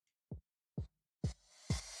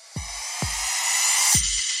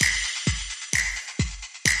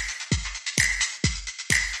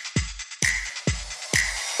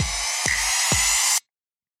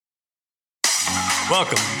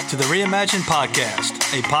Welcome to the Reimagine Podcast,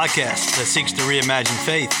 a podcast that seeks to reimagine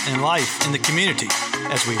faith and life in the community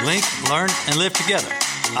as we link, learn, and live together.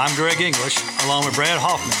 I'm Greg English, along with Brad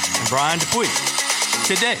Hoffman and Brian Dupuy.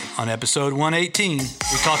 Today, on episode 118,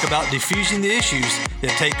 we talk about diffusing the issues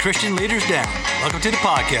that take Christian leaders down. Welcome to the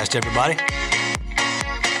podcast, everybody.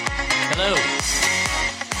 Hello.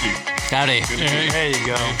 Howdy. There you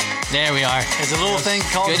go. There we are. There's a little thing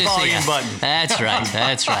called Good the to see volume ya. button. That's right.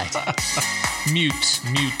 That's right. Mute.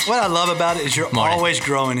 What I love about it is you're Morning. always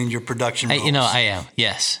growing in your production roles. I am.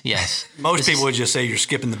 Yes. Most people would just say you're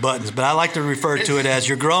skipping the buttons, but I like to refer to it as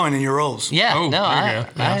you're growing in your roles. Yeah. Oh, no, there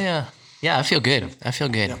you go. I feel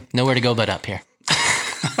good. Yeah. Nowhere to go but up here.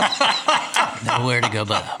 Nowhere to go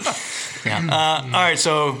but up. Yeah. All right,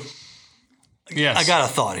 so Yes. I got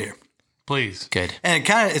a thought here. Please. Good. And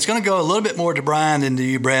it's going to go a little bit more to Brian than to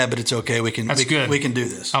you, Brad, but it's okay. We can good. We can do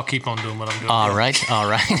this. I'll keep on doing what I'm doing. All right.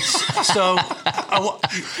 So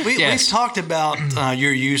we've Yes. talked about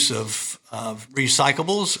your use of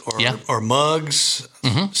recyclables Yeah. or mugs,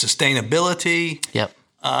 sustainability. Yep.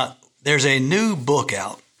 There's a new book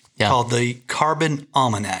out Yeah. called the Carbon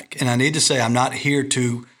Almanac. And I need to say I'm not here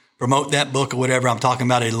to promote that book or whatever. I'm talking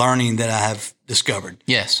about a learning that I have discovered.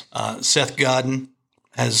 Yes. Seth Godin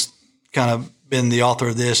has kind of been the author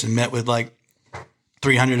of this and met with like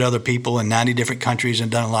 300 other people in 90 different countries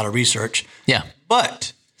and done a lot of research. Yeah.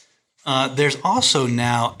 But there's also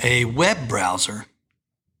now a web browser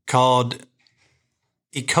called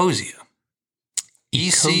Ecosia.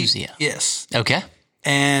 Ecosia. Yes. Okay.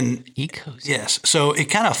 And Ecosia. yes, so it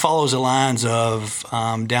kind of follows the lines of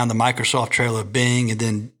down the Microsoft trail of Bing and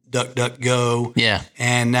then DuckDuckGo. Yeah.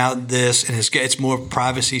 And now this, and it's more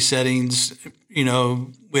privacy settings,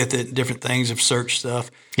 with it, different things of search stuff.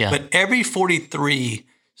 Yeah. But every 43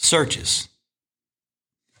 searches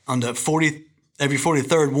on the every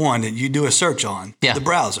 43rd one that you do a search on Yeah. the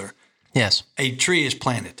browser, Yes. a tree is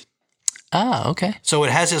planted. Ah, okay. So it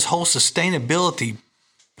has this whole sustainability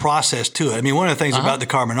process to it. I mean, one of the things about the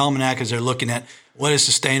Carbon Almanac is they're looking at what is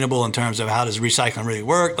sustainable in terms of how does recycling really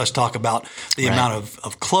work. Let's talk about the Right. amount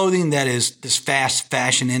of clothing that is this fast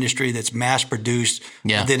fashion industry that's mass produced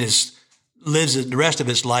Yeah. and then lives the rest of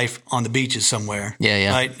its life on the beaches somewhere. Yeah.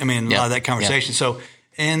 Right? I mean, a Yeah. lot of that conversation. So,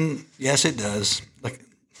 and yes, it does. Like,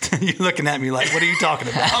 you're looking at me like, what are you talking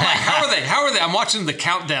about? I'm like, how are they? I'm watching the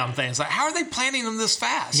countdown thing. It's like, how are they planning them this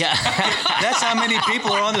fast? Yeah. That's how many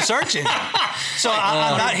people are on the search engine. So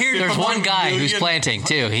I'm not here to There's promote one guy who's you. planting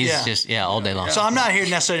too. He's Yeah. just all day long. So I'm not here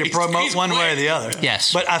necessarily to promote he's one way or quick. the other.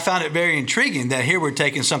 Yes. But I found it very intriguing that here we're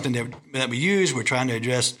taking something that we use. We're trying to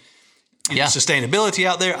address sustainability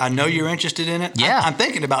out there. I know you're interested in it. Yeah. I'm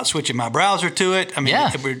thinking about switching my browser to it. I mean,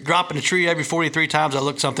 Yeah. if we're dropping a tree every 43 times I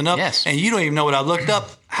look something up. Yes. And you don't even know what I looked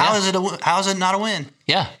up. How Yeah. is it not a win?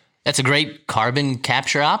 Yeah, that's a great carbon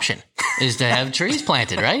capture option, is to have trees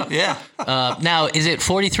planted, right? Yeah. Now, is it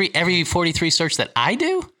every 43 search that I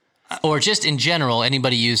do? Or just in general,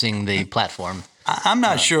 anybody using the platform? I'm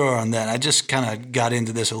not sure on that. I just kind of got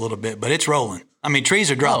into this a little bit, but it's rolling. I mean, trees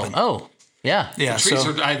are dropping. Oh, yeah. Yeah. Trees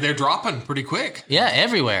So, they're dropping pretty quick. Yeah,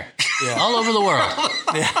 everywhere. Yeah. All over the world.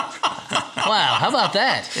 Wow, how about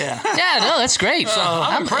that? Yeah. Yeah, no, that's great.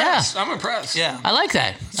 I'm impressed. Yeah, I'm impressed. yeah. I like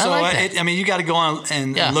that. I So like that. you got to go on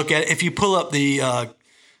and Yeah. look at it. If you pull up the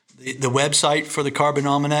website for the Carbon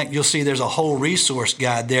Almanac, you'll see there's a whole resource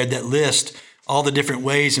guide there that lists all the different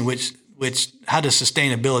ways in which how does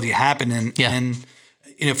sustainability happen in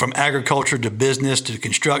from agriculture to business to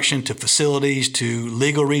construction to facilities to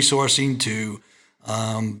legal resourcing to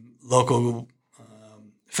local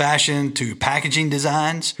fashion to packaging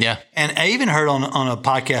designs. Yeah. And I even heard on a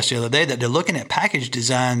podcast the other day that they're looking at package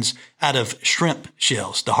designs out of shrimp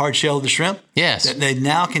shells, the hard shell of the shrimp. Yes. That they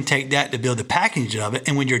now can take that to build the package of it.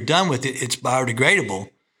 And when you're done with it, it's biodegradable.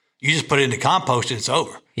 You just put it into compost and it's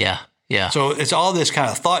over. Yeah, yeah. So it's all this kind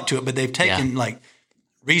of thought to it, but they've taken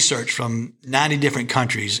research from 90 different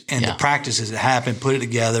countries and the practices that happen, put it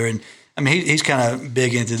together. And I mean, he's kind of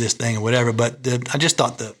big into this thing or whatever, but I just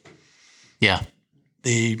thought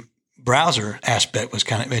the browser aspect was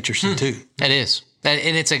kind of interesting too. It is. And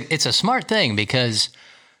it's a smart thing because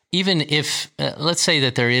even if, let's say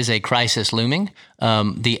that there is a crisis looming,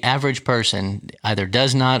 the average person either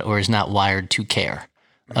does not or is not wired to care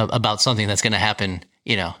about something that's going to happen,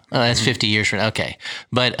 that's 50 years from now. Okay.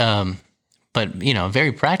 But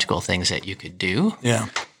very practical things that you could do Yeah.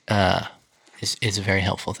 is a very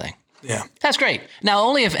helpful thing. Yeah. That's great. Now,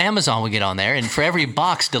 only if Amazon would get on there and for every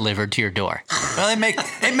box delivered to your door. Well, it may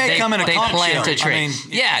come in a they conch plant shell. a tree. I mean,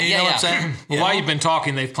 Yeah, you yeah, know yeah. what I'm saying? Well, while you've been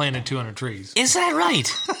talking, they've planted 200 trees. Is that right?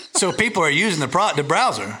 So people are using the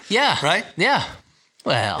browser. Yeah. Right? Yeah.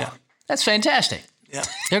 Well, that's fantastic. Yeah.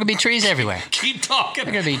 There could be trees everywhere. Keep talking.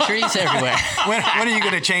 There could be trees everywhere. When are you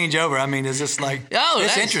going to change over? I mean, is this like,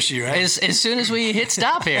 this interests you, right? As soon as we hit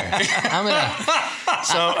stop here,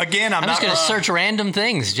 So again, I'm just going to search random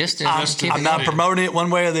things just to keep I'm not promoting it one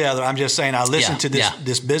way or the other. I'm just saying I listened to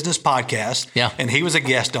this business podcast, and he was a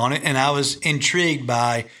guest on it, and I was intrigued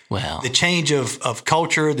by the change of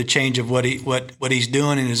culture, the change of what he's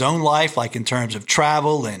doing in his own life, like in terms of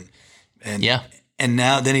travel and And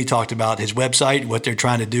now then he talked about his website, what they're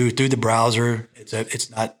trying to do through the browser.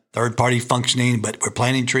 It's not third party functioning, but we're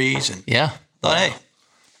planting trees. And thought, hey,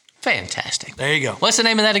 fantastic. There you go. What's the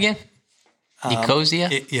name of that again? Ecosia?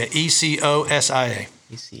 ECOSIA.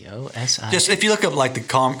 ECOSIA. Just if you look up like the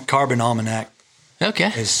Carbon Almanac,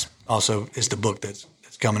 is the book that's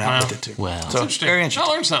coming out with it too. Well, so very interesting.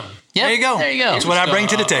 I learned something. Yep. There you go. There you go. That's what I bring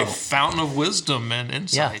to the table. A fountain of wisdom and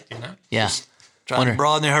insight. You know. Yeah. Trying to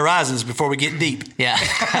broaden the horizons before we get deep. Yeah.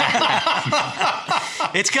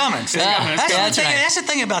 It's coming. That's the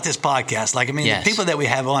thing about this podcast. Like, I mean, the people that we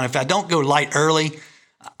have on, if I don't go light early,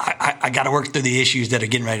 I got to work through the issues that are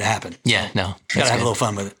getting ready to happen. Yeah, no. Got to have a little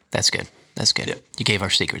fun with it. That's good. That's good. Yep. You gave our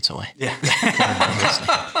secrets away. Yeah.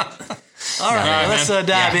 All right, let's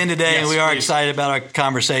dive in today. Yes, we are excited about our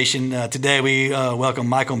conversation. Today we welcome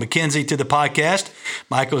Michael McKenzie to the podcast.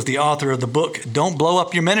 Michael is the author of the book, Don't Blow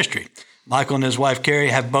Up Your Ministry. Michael and his wife, Carrie,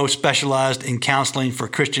 have both specialized in counseling for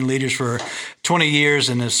Christian leaders for 20 years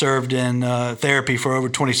and have served in therapy for over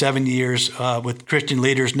 27 years with Christian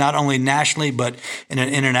leaders, not only nationally, but in an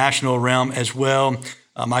international realm as well.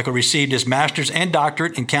 Michael received his master's and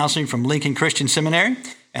doctorate in counseling from Lincoln Christian Seminary.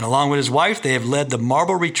 And along with his wife, they have led the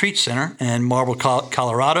Marble Retreat Center in Marble,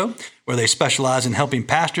 Colorado, where they specialize in helping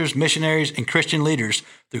pastors, missionaries, and Christian leaders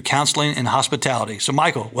through counseling and hospitality. So,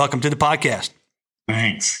 Michael, welcome to the podcast.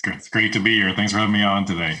 Thanks. It's great to be here. Thanks for having me on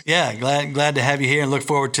today. Yeah, glad to have you here and look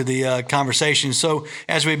forward to the conversation. So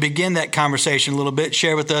as we begin that conversation a little bit,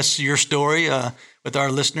 share with us your story with our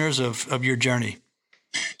listeners of your journey.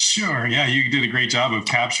 Sure. Yeah, you did a great job of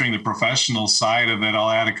capturing the professional side of it. I'll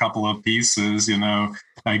add a couple of pieces. You know,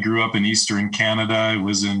 I grew up in Eastern Canada. I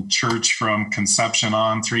was in church from conception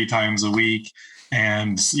on 3 times a week.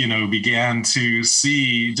 And, you know, began to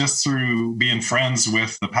see just through being friends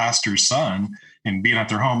with the pastor's son and being at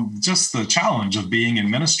their home, just the challenge of being in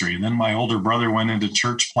ministry. And then my older brother went into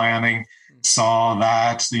church planning, saw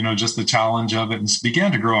that, you know, just the challenge of it, and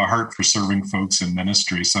began to grow a heart for serving folks in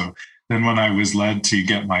ministry. So then when I was led to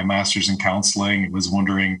get my master's in counseling, I was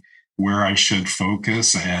wondering where I should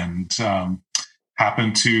focus, and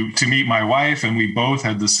happened to meet my wife, and we both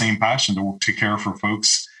had the same passion to care for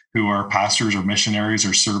folks who are pastors or missionaries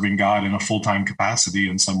or serving God in a full-time capacity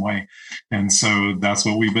in some way. And so that's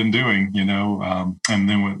what we've been doing, you know, and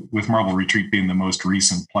then with Marble Retreat being the most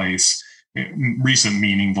recent place, recent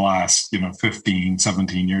meaning the last, 15,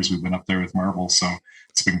 17 years we've been up there with Marble. So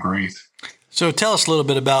it's been great. So tell us a little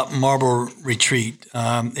bit about Marble Retreat.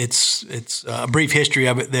 It's a brief history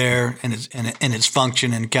of it there and its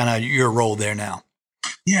function and kind of your role there now.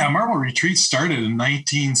 Yeah, Marble Retreat started in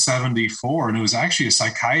 1974, and it was actually a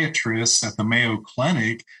psychiatrist at the Mayo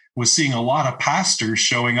Clinic was seeing a lot of pastors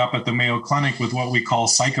showing up at the Mayo Clinic with what we call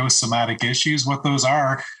psychosomatic issues. What those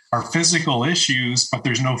are physical issues, but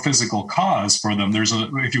there's no physical cause for them. There's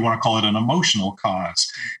if you want to call it, an emotional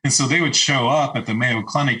cause. And so they would show up at the Mayo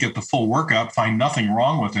Clinic, get the full workup, find nothing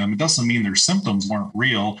wrong with them. It doesn't mean their symptoms weren't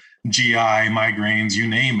real, GI, migraines, you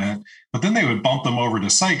name it. But then they would bump them over to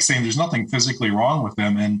psych, saying there's nothing physically wrong with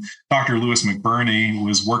them. And Dr. Lewis McBurney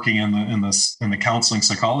was working in the counseling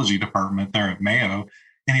psychology department there at Mayo.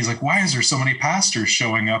 And he's like, why is there so many pastors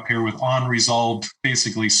showing up here with unresolved,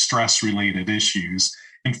 basically stress-related issues?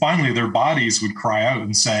 And finally, their bodies would cry out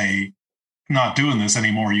and say, not doing this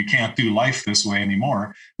anymore. You can't do life this way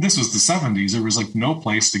anymore. This was the 70s. There was like no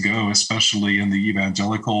place to go, especially in the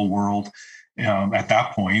evangelical world at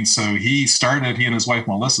that point. So he and his wife,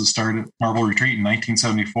 Melissa, started Marble Retreat in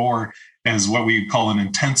 1974 as what we call an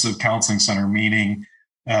intensive counseling center, meaning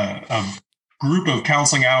a group of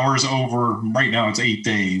counseling hours over, right now it's 8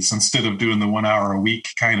 days. Instead of doing the 1 hour a week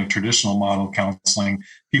kind of traditional model counseling,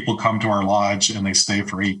 people come to our lodge and they stay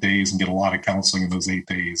for 8 days and get a lot of counseling in those 8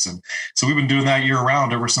 days. And so we've been doing that year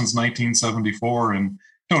round ever since 1974, and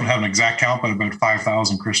don't have an exact count, but about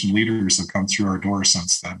 5,000 Christian leaders have come through our door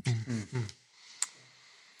since then. Mm-hmm.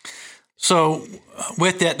 So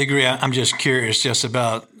with that degree, I'm just curious just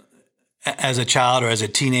about as a child or as a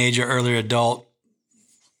teenager, early adult,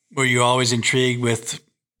 were you always intrigued with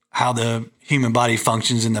how the human body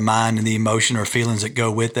functions in the mind and the emotion or feelings that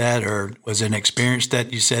go with that? Or was it an experience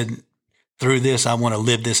that you said, through this, I want to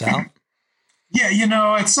live this out?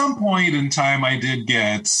 Yeah, at some point in time, I did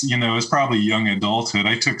get, it was probably young adulthood.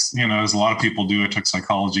 I took, as a lot of people do, I took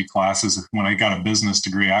psychology classes when I got a business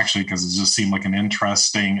degree, actually, because it just seemed like an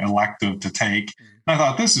interesting elective to take. And I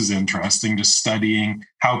thought, this is interesting, just studying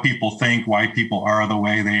how people think, why people are the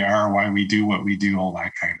way they are, why we do what we do, all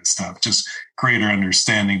that kind of stuff, just greater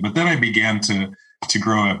understanding. But then I began to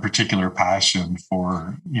grow a particular passion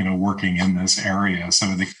for, working in this area. So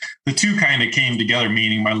the two kind of came together,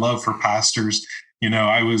 meaning my love for pastors.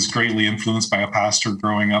 I was greatly influenced by a pastor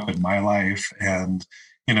growing up in my life. And,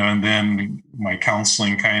 and then my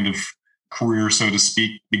counseling kind of career, so to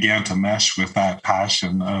speak, began to mesh with that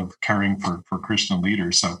passion of caring for Christian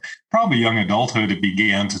leaders. So probably young adulthood, it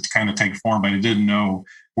began to kind of take form, but I didn't know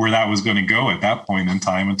where that was going to go at that point in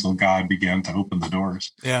time until God began to open the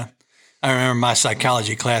doors. Yeah. I remember my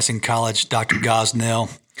psychology class in college, Dr.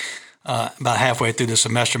 Gosnell, about halfway through the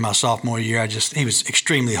semester, my sophomore year, he was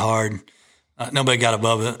extremely hard. Nobody got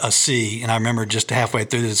above a C. And I remember just halfway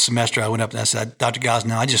through the semester, I went up and I said, Dr.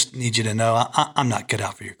 Gosnell, I just need you to know I'm not cut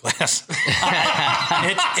out for your class.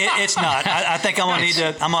 It's not. I think I'm going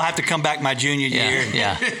to have to come back my junior year.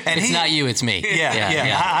 Yeah. And it's not you, it's me.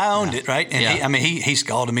 Yeah. I owned it, right? And he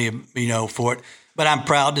scalded me, for it. But I'm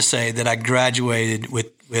proud to say that I graduated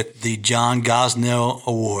with the John Gosnell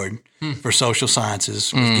Award for Social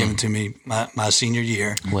Sciences was given to me my senior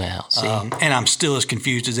year. Well, see. And I'm still as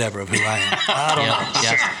confused as ever of who I am. I don't know.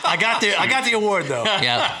 Yeah. I got the award, though.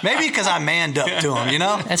 Yeah. Maybe because I manned up to him,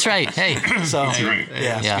 That's right. Hey. So, That's right.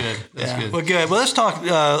 That's good. That's good. Well, good. Well, let's talk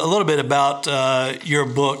a little bit about your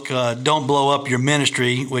book, Don't Blow Up Your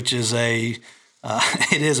Ministry, which is it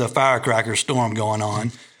is a firecracker storm going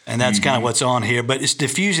on. And that's kind of what's on here, but it's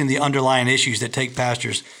diffusing the underlying issues that take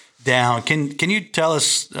pastors down. Can you tell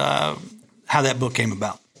us how that book came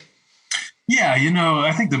about? Yeah,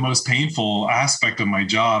 I think the most painful aspect of my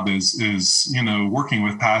job is working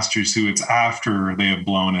with pastors who it's after they have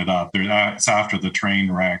blown it up. It's after the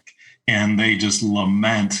train wreck, and they just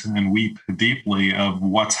lament and weep deeply of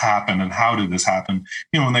what's happened and how did this happen.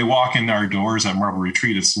 When they walk in our doors at Marble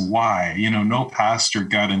Retreat, it's why. No pastor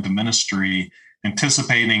got into ministry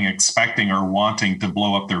anticipating, expecting, or wanting to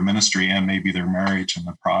blow up their ministry and maybe their marriage in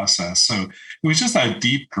the process. So it was just that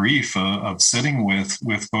deep grief of sitting with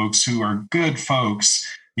folks who are good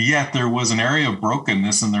folks, yet there was an area of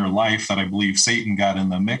brokenness in their life that I believe Satan got in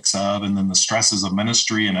the mix of, and then the stresses of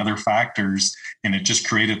ministry and other factors, and it just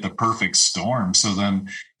created the perfect storm. So then,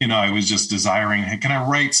 I was just desiring, hey, can I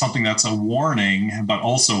write something that's a warning, but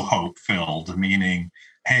also hope-filled, meaning,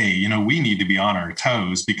 hey, we need to be on our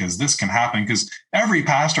toes because this can happen. Because every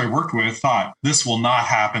pastor I worked with thought this will not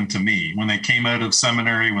happen to me. When they came out of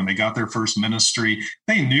seminary, when they got their first ministry,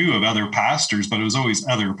 they knew of other pastors, but it was always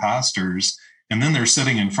other pastors. And then they're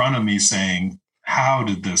sitting in front of me saying, how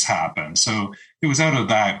did this happen? So it was out of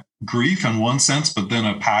that grief in one sense, but then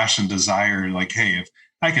a passion, desire, like, hey, if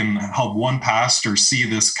I can help one pastor see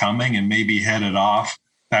this coming and maybe head it off,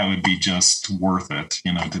 that would be just worth it,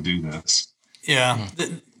 to do this. Yeah.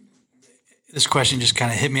 This question just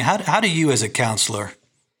kind of hit me. How do you as a counselor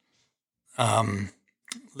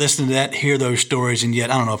listen to that, hear those stories, and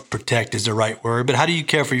yet, I don't know if protect is the right word, but how do you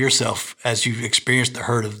care for yourself as you've experienced the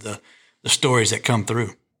hurt of the stories that come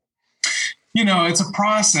through? It's a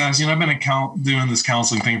process. I've been doing this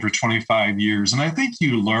counseling thing for 25 years, and I think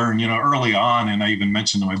you learn, early on, and I even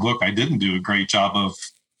mentioned in my book, I didn't do a great job of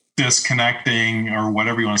disconnecting or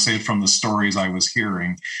whatever you want to say from the stories I was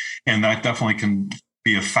hearing. And that definitely can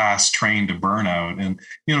be a fast train to burnout. And,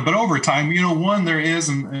 but over time, one, there is,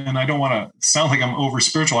 and I don't want to sound like I'm over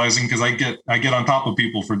spiritualizing because I get on top of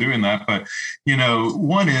people for doing that. But,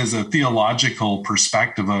 one is a theological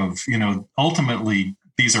perspective of, ultimately,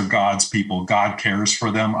 these are God's people. God cares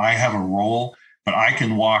for them. I have a role, but I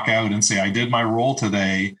can walk out and say, I did my role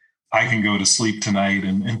today. I can go to sleep tonight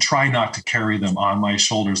and try not to carry them on my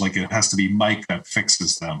shoulders like it has to be Mike that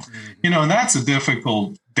fixes them. Mm-hmm. And that's a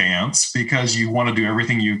difficult dance because you want to do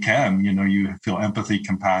everything you can. You feel empathy,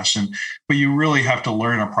 compassion, but you really have to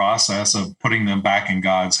learn a process of putting them back in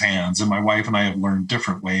God's hands. And my wife and I have learned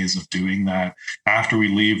different ways of doing that after we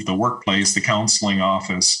leave the workplace, the counseling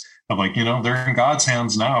office. Of like, they're in God's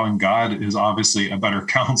hands now, and God is obviously a better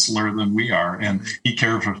counselor than we are, and He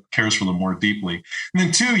cares for them more deeply. And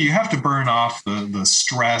then two, you have to burn off the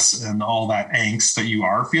stress and all that angst that you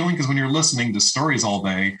are feeling, because when you're listening to stories all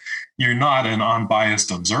day, you're not an unbiased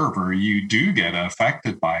observer. You do get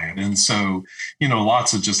affected by it. And so,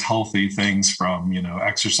 lots of just healthy things from,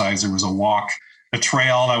 exercise. There was a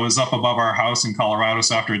trail that was up above our house in Colorado.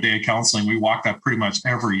 So after a day of counseling, we walked that pretty much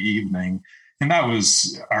every evening. And that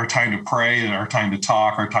was our time to pray, our time to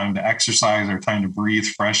talk, our time to exercise, our time to breathe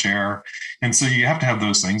fresh air. And so you have to have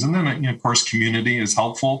those things. And then, of course, community is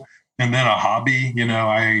helpful. And then a hobby,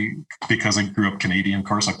 because I grew up Canadian, of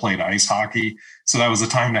course, I played ice hockey. So that was a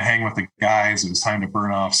time to hang with the guys. It was time to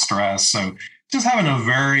burn off stress. So just having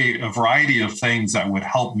a variety of things that would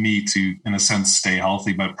help me to, in a sense, stay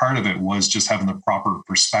healthy. But part of it was just having the proper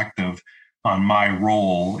perspective on my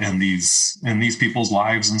role in these people's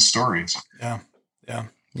lives and stories. Yeah.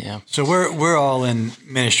 So we're all in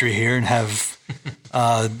ministry here and have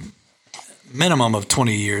a minimum of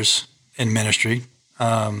 20 years in ministry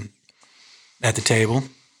at the table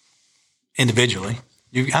individually.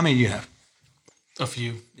 How many do you have? A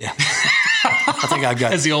few. Yeah. I think I've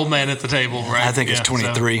got. As the old man at the table, right? I think it's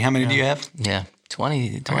 23. How many do you have? Yeah.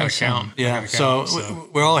 20 I gotta count. Yeah. So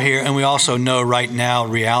we're all here, and we also know right now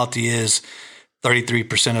reality is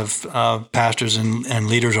 33% of pastors and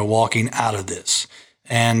leaders are walking out of this.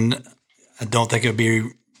 And I don't think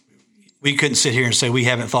we couldn't sit here and say we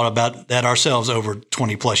haven't thought about that ourselves over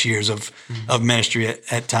 20 plus years of ministry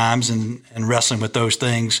at times and wrestling with those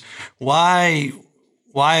things. Why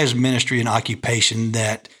is ministry an occupation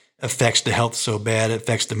that affects the health so bad,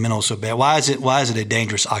 affects the mental so bad? Why is it a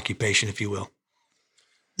dangerous occupation, if you will?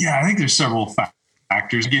 Yeah, I think there's several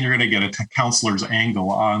factors. Again, you're going to get a counselor's angle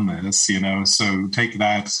on this, so take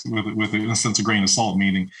that with in a sense, a grain of salt,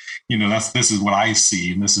 meaning, this is what I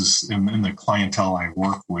see, and this is in the clientele I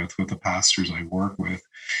work with the pastors I work with.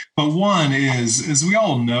 But one is, as we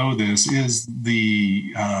all know, this is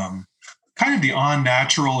the kind of the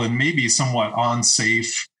unnatural and maybe somewhat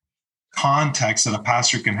unsafe context that a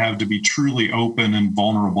pastor can have to be truly open and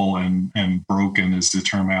vulnerable and broken, is the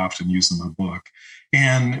term I often use in the book.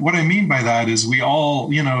 And what I mean by that is we all,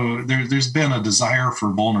 there's been a desire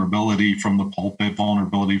for vulnerability from the pulpit,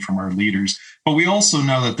 vulnerability from our leaders, but we also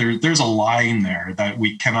know that there's a line there that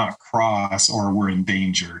we cannot cross or we're in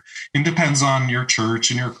danger. It depends on your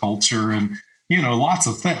church and your culture and, lots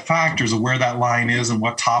of factors of where that line is and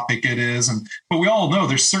what topic it is. But we all know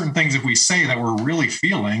there's certain things if we say that we're really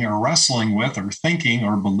feeling or wrestling with or thinking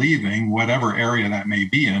or believing, whatever area that may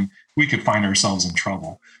be in, we could find ourselves in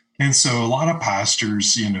trouble. And so a lot of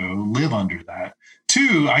pastors, live under that.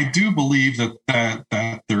 Two, I do believe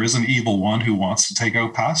that there is an evil one who wants to take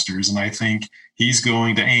out pastors. And I think he's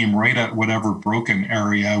going to aim right at whatever broken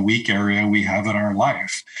area, weak area we have in our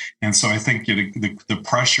life. And so I think the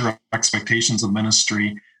pressure, expectations of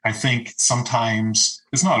ministry, I think sometimes,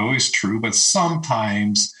 it's not always true, but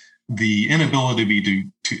sometimes the inability to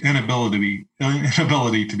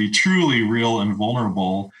be truly real and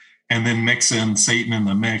vulnerable, and then mix in Satan in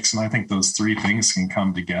the mix. And I think those three things can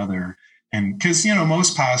come together. And because,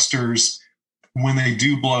 most pastors, when they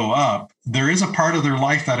do blow up, there is a part of their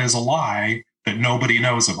life that is a lie that nobody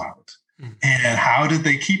knows about. Mm-hmm. And how did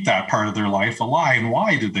they keep that part of their life alive? And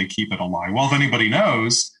why did they keep it alive? Well, if anybody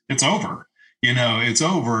knows, it's over. It's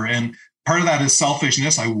over. And part of that is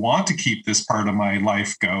selfishness. I want to keep this part of my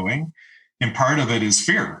life going. And part of it is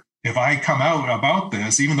fear. If I come out about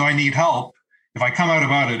this, even though I need help, if I come out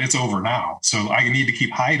about it, it's over now. So I need to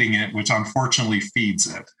keep hiding it, which unfortunately feeds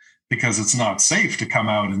it, because it's not safe to come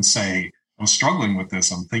out and say, I'm struggling with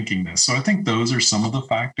this, I'm thinking this. So I think those are some of the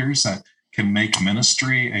factors that can make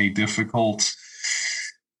ministry a difficult,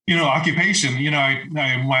 occupation.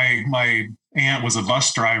 My aunt was a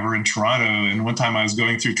bus driver in Toronto. And one time I was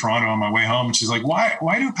going through Toronto on my way home, and she's like,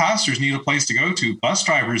 why do pastors need a place to go to? Bus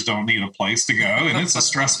drivers don't need a place to go. And it's a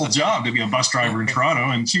stressful job to be a bus driver in Toronto.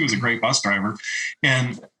 And she was a great bus driver.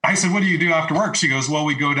 And I said, what do you do after work? She goes, well,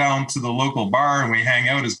 we go down to the local bar and we hang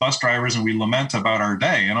out as bus drivers and we lament about our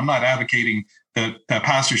day. And I'm not advocating that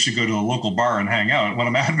pastors should go to the local bar and hang out. What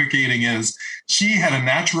I'm advocating is she had a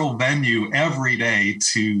natural venue every day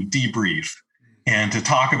to debrief and to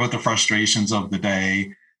talk about the frustrations of the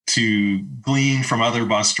day, to glean from other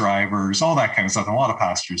bus drivers, all that kind of stuff. And a lot of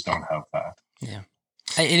pastors don't have that. Yeah.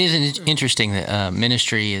 It is interesting that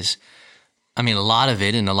ministry is, a lot of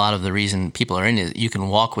it, and a lot of the reason people are in it, you can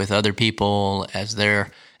walk with other people as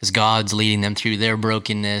God's leading them through their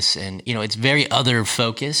brokenness. And, it's very other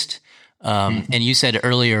focused. And you said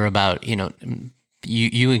earlier about,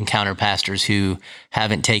 you encounter pastors who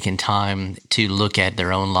haven't taken time to look at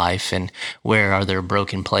their own life and where are their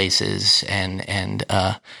broken places and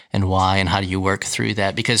why, and how do you work through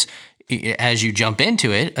that? Because as you jump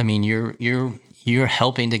into it, you're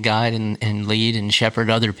helping to guide and lead and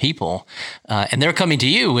shepherd other people, and they're coming to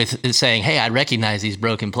you with saying, "Hey, I recognize these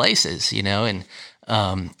broken places," and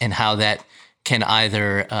how that can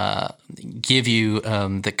either give you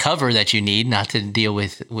the cover that you need not to deal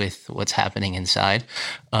with what's happening inside,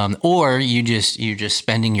 or you're just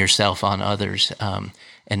spending yourself on others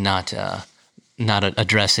and not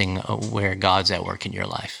addressing where God's at work in your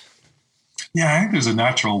life. Yeah, I think there's a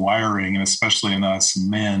natural wiring, and especially in us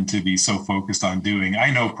men, to be so focused on doing.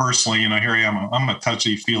 I know personally, here I am, I'm a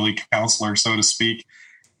touchy-feely counselor, so to speak.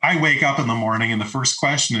 I wake up in the morning and the first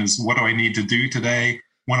question is, what do I need to do today?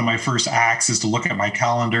 One of my first acts is to look at my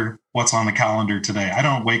calendar. What's on the calendar today? I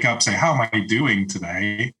don't wake up and say, how am I doing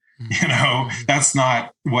today? That's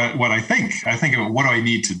not what I think. I think of what do I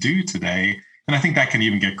need to do today? And I think that can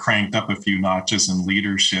even get cranked up a few notches in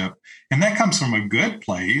leadership. And that comes from a good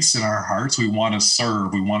place in our hearts. We want to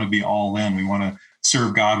serve. We want to be all in. We want to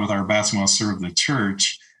serve God with our best. We want to serve the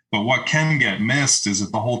church. But what can get missed is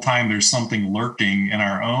that the whole time there's something lurking in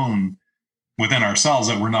our own, within ourselves,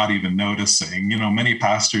 that we're not even noticing. Many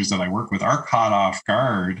pastors that I work with are caught off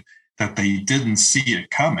guard that they didn't see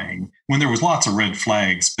it coming when there was lots of red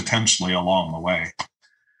flags potentially along the way.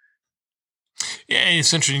 Yeah, and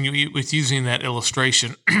it's interesting with using that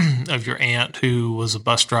illustration of your aunt who was a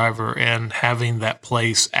bus driver and having that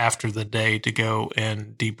place after the day to go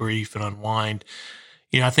and debrief and unwind.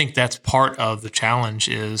 I think that's part of the challenge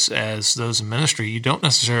is, as those in ministry, you don't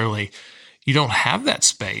have that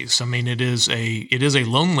space. I mean, it is a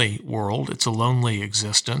lonely world. It's a lonely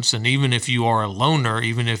existence. And even if you are a loner,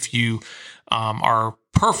 even if you are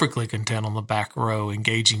perfectly content on the back row,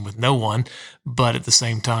 engaging with no one, but at the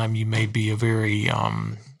same time, you may be a very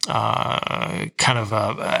kind of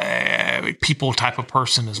a people type of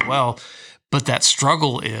person as well. But that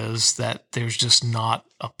struggle is that there's just not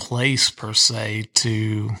a place per se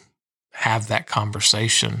to have that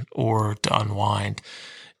conversation or to unwind.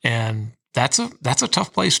 And that's a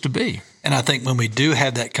tough place to be. And I think when we do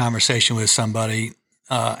have that conversation with somebody,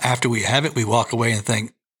 after we have it, we walk away and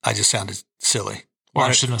think, I just sounded silly. Or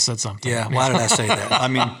I shouldn't have said something. Yeah, why did I say that? I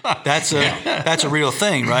mean, that's a real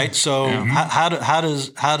thing, right? So how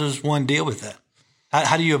does one deal with that?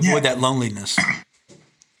 How do you avoid that loneliness?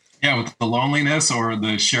 Yeah, with the loneliness or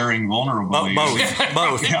the sharing vulnerability.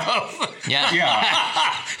 Both. Yeah.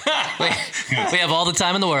 We have all the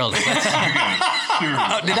time in the world. Sure.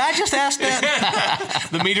 Did I just ask that?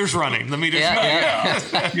 The meter's running.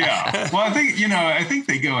 Yeah. Well, I think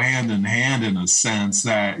they go hand in hand in a sense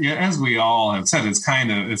that, as we all have said, it's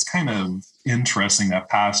kind of interesting that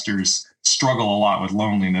pastors struggle a lot with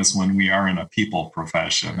loneliness when we are in a people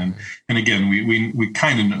profession. And again, we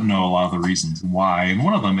kind of know a lot of the reasons why. And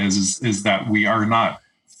one of them is that we are not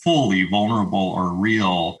fully vulnerable or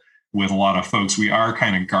real with a lot of folks. We are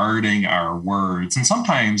kind of guarding our words. And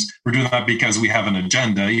sometimes we're doing that because we have an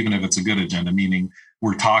agenda, even if it's a good agenda, meaning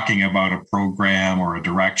we're talking about a program or a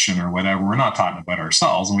direction or whatever. We're not talking about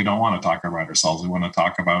ourselves, and we don't want to talk about ourselves. We want to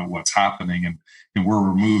talk about what's happening and where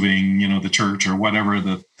we're moving, the church or whatever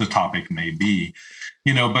the topic may be,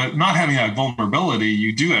 but not having that vulnerability,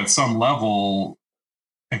 you do at some level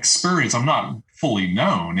experience, I'm not fully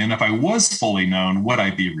known. And if I was fully known, would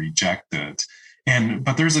I be rejected?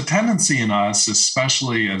 But there's a tendency in us,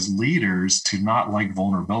 especially as leaders, to not like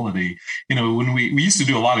vulnerability. When we used to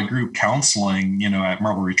do a lot of group counseling, at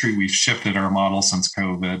Marble Retreat, we've shifted our model since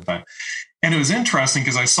COVID. And it was interesting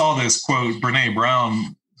because I saw this quote. Brene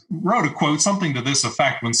Brown wrote a quote, something to this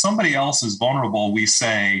effect: when somebody else is vulnerable, we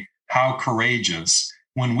say, how courageous.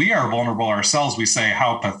 When we are vulnerable ourselves, we say,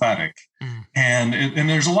 how pathetic. And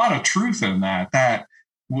there's a lot of truth in that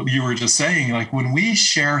what you were just saying, like when we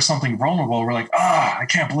share something vulnerable, we're like, I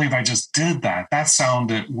can't believe I just did that. That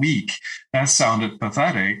sounded weak. That sounded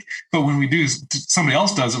pathetic. But when we do, somebody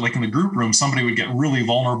else does it, like in the group room, somebody would get really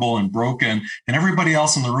vulnerable and broken, and everybody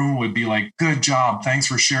else in the room would be like, good job. Thanks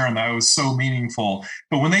for sharing that. It was so meaningful.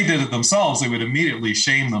 But when they did it themselves, they would immediately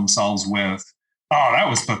shame themselves with, that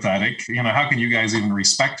was pathetic. How can you guys even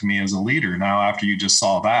respect me as a leader now after you just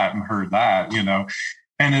saw that and heard that,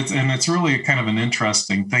 And it's really kind of an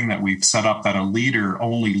interesting thing that we've set up, that a leader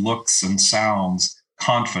only looks and sounds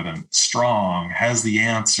confident, strong, has the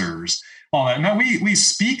answers, all that. Now we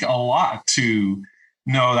speak a lot to,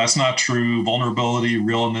 no, that's not true, vulnerability,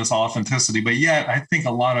 realness, authenticity, but yet I think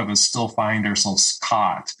a lot of us still find ourselves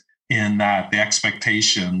caught in that, the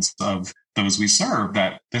expectations of those we serve,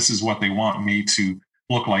 that this is what they want me to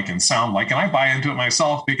look like and sound like. And I buy into it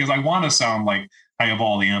myself because I want to sound like I have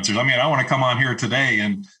all the answers. I mean, I want to come on here today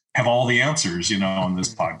and have all the answers, on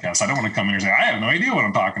this podcast. I don't want to come here and say, I have no idea what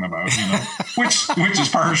I'm talking about, which is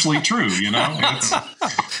partially true, It's,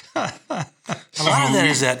 a lot of that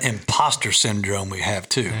is that imposter syndrome we have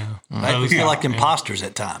too. Yeah. Right? We feel like imposters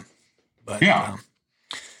at times. But,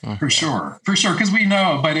 For sure. Because we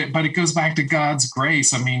know, but it goes back to God's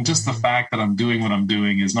grace. I mean, just the fact that I'm doing what I'm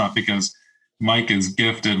doing is not because Mike is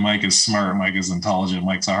gifted, Mike is smart, Mike is intelligent,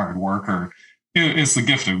 Mike's a hard worker. It's the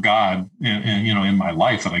gift of God, and in my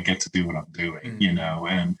life that I get to do what I'm doing,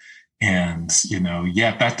 and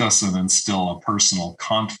yet that doesn't instill a personal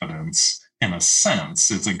confidence in a sense.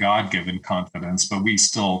 It's a God-given confidence, but we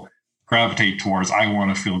still gravitate towards, I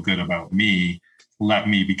want to feel good about me. Let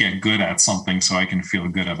me get good at something so I can feel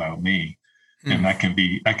good about me. And that can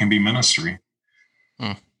be ministry.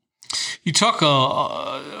 You talk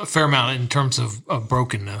a fair amount in terms of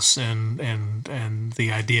brokenness and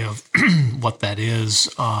the idea of what that is,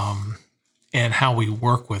 and how we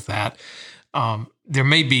work with that. There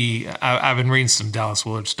may be, I've been reading some Dallas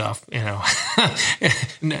Willard stuff,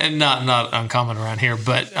 not uncommon around here,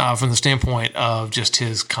 but from the standpoint of just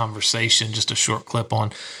his conversation, just a short clip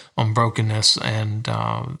on brokenness and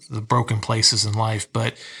the broken places in life.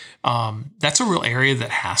 But that's a real area that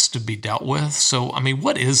has to be dealt with. So, I mean,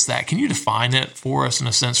 what is that? Can you define it for us in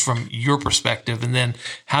a sense from your perspective? And then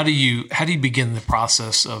how do you begin the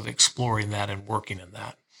process of exploring that and working in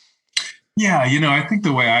that? Yeah, I think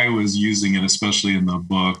the way I was using it, especially in the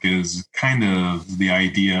book, is kind of the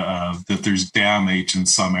idea of that there's damage in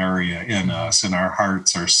some area in us, in our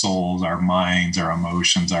hearts, our souls, our minds, our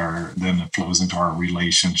emotions, then it flows into our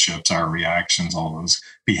relationships, our reactions, all those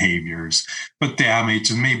behaviors, but damage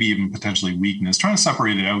and maybe even potentially weakness, trying to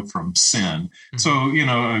separate it out from sin. Mm-hmm.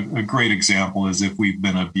 So, a great example is if we've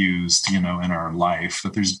been abused, in our life,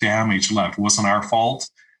 that there's damage left. It wasn't our fault.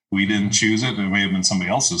 We didn't choose it. It may have been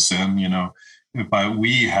somebody else's sin, but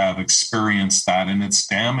we have experienced that and it's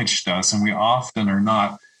damaged us. And we often are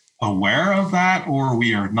not aware of that, or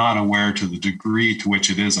we are not aware to the degree to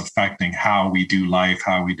which it is affecting how we do life,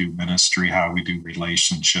 how we do ministry, how we do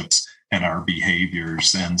relationships and our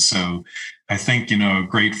behaviors. And so I think, a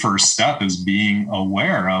great first step is being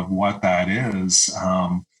aware of what that is.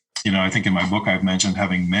 I think in my book, I've mentioned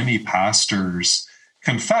having many pastors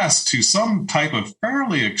confessed to some type of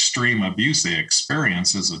fairly extreme abuse they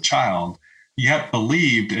experienced as a child, yet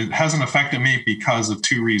believed it hasn't affected me because of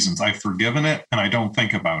two reasons. I've forgiven it and I don't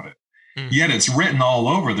think about it. Yet it's written all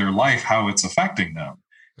over their life how it's affecting them,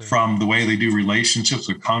 from the way they do relationships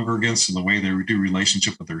with congregants to the way they do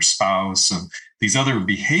relationship with their spouse and these other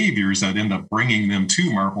behaviors that end up bringing them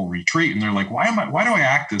to Marble Retreat. And they're like, why do I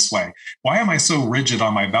act this way? Why am I so rigid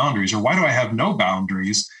on my boundaries? Or why do I have no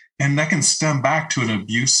boundaries? And that can stem back to an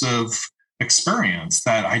abusive experience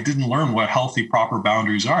that I didn't learn what healthy, proper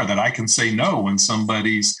boundaries are, that I can say no when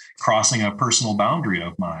somebody's crossing a personal boundary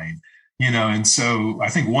of mine, and so I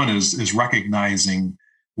think one is recognizing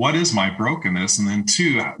what is my brokenness? And then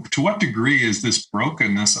two, to what degree is this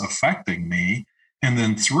brokenness affecting me? And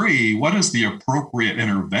then three, what is the appropriate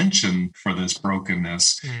intervention for this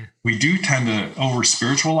brokenness? We do tend to over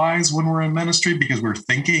spiritualize when we're in ministry because we're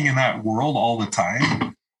thinking in that world all the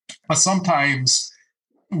time. But sometimes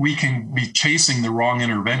we can be chasing the wrong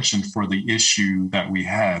intervention for the issue that we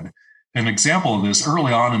had. An example of this,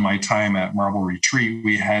 early on in my time at Marble Retreat,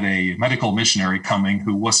 we had a medical missionary coming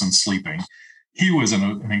who wasn't sleeping. He was in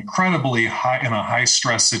an incredibly high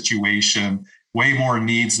stress situation, way more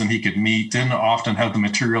needs than he could meet, didn't often have the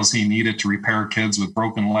materials he needed to repair kids with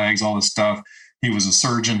broken legs, all this stuff. He was a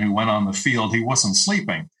surgeon who went on the field. He wasn't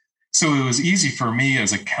sleeping. So it was easy for me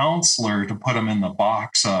as a counselor to put him in the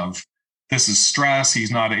box of this is stress.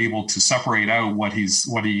 He's not able to separate out what he's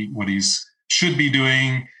should be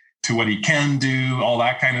doing to what he can do, all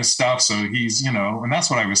that kind of stuff. So he's, and that's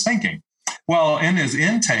what I was thinking. Well, in his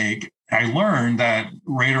intake, I learned that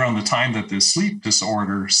right around the time that this sleep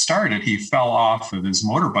disorder started, he fell off of his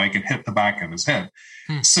motorbike and hit the back of his head.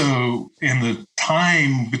 So in the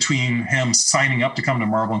time between him signing up to come to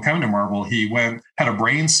Marble and coming to Marble, he had a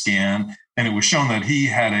brain scan, and it was shown that he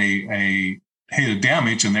had a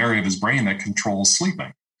damage in the area of his brain that controls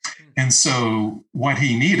sleeping. And so what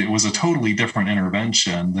he needed was a totally different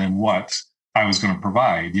intervention than what I was going to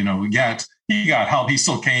provide, yet he got help. He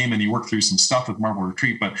still came and he worked through some stuff with Marble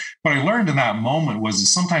Retreat. But what I learned in that moment was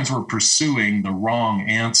sometimes we're pursuing the wrong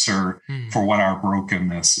answer for what our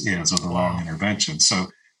brokenness is, or the wrong intervention. So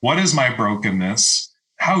what is my brokenness?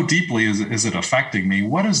 How deeply is it affecting me?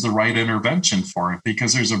 What is the right intervention for it?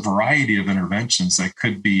 Because there's a variety of interventions that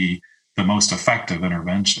could be the most effective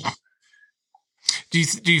intervention. Do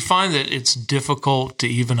you find that it's difficult to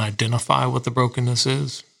even identify what the brokenness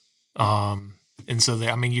is? And so,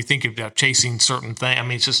 you think about chasing certain things.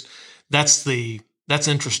 It's just, that's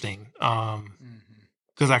interesting.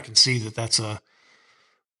 Because I can see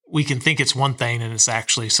we can think it's one thing and it's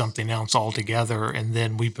actually something else altogether. And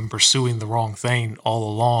then we've been pursuing the wrong thing all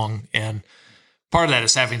along. And part of that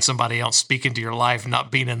is having somebody else speak into your life,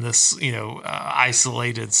 not being in this,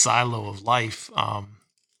 isolated silo of life.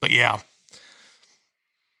 But yeah.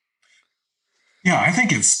 Yeah, I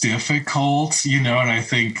think it's difficult, and I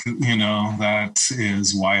think, that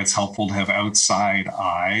is why it's helpful to have outside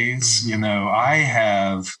eyes. Mm-hmm.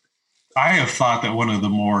 I have thought that one of the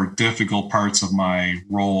more difficult parts of my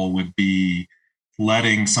role would be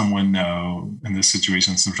letting someone know, in this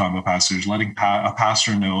situation, since we're talking about pastors, letting a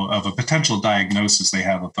pastor know of a potential diagnosis they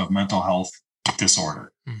have of a mental health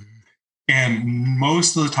disorder. Mm-hmm. And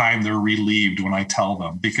most of the time they're relieved when I tell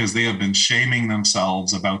them, because they have been shaming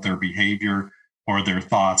themselves about their behavior or their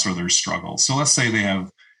thoughts or their struggles. So let's say they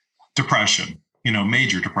have depression,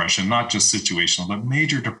 major depression, not just situational, but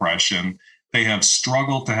major depression. They have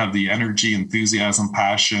struggled to have the energy, enthusiasm,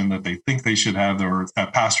 passion that they think they should have, or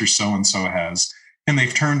that pastor so-and-so has, and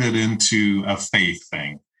they've turned it into a faith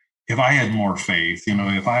thing. If I had more faith,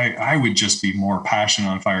 if I would just be more passionate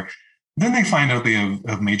on fire, then they find out they have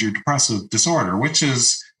a major depressive disorder, which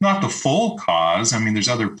is not the full cause. I mean, there's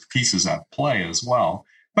other pieces at play as well,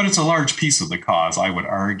 but it's a large piece of the cause, I would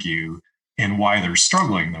argue, in why they're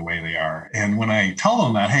struggling the way they are. And when I tell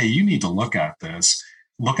them that, hey, you need to look at this,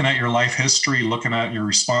 looking at your life history, looking at your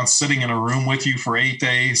response, sitting in a room with you for 8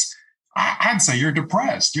 days, I'd say you're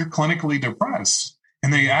depressed. You're clinically depressed.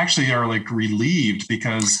 And they actually are like relieved,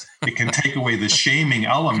 because it can take away the shaming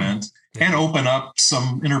element and open up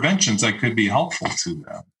some interventions that could be helpful to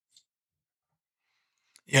them.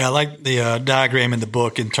 Yeah, I like the diagram in the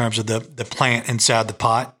book in terms of the plant inside the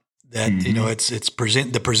pot. That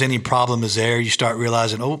the presenting problem is there. You start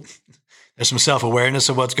realizing, there's some self-awareness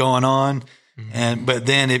of what's going on, but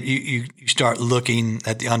then if you start looking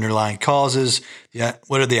at the underlying causes,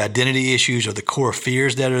 what are the identity issues or the core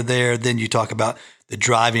fears that are there? Then you talk about the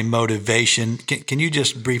driving motivation. Can you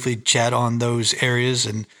just briefly chat on those areas,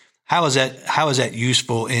 and how is that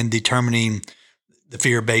useful in determining the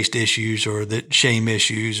fear-based issues or the shame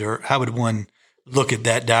issues, or how would one look at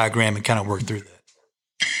that diagram and kind of work through that?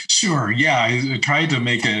 Sure. Yeah. I tried to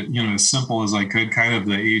make it, as simple as I could, kind of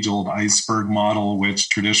the age-old iceberg model, which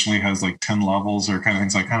traditionally has like 10 levels or kind of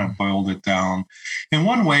things. I kind of boiled it down. And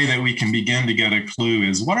one way that we can begin to get a clue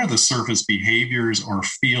is, what are the surface behaviors or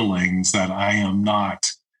feelings that I am not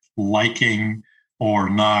liking or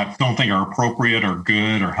don't think are appropriate or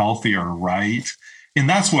good or healthy or right? And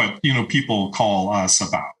that's what, people call us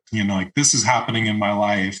about, like, this is happening in my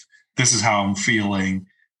life. This is how I'm feeling.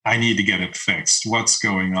 I need to get it fixed. What's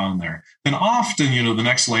going on there? Then often, the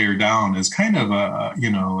next layer down is kind of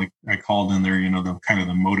like I called in there, the kind of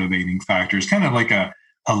the motivating factors, kind of like a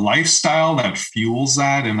lifestyle that fuels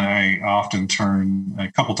that. And I often turn, a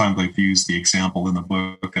couple times I've used the example in the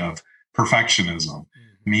book of perfectionism,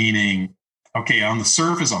 meaning, okay, on the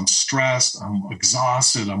surface, I'm stressed, I'm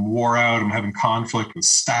exhausted, I'm wore out, I'm having conflict with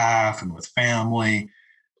staff and with family.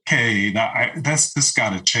 Okay, this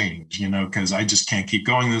got to change, because I just can't keep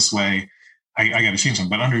going this way. I got to change them.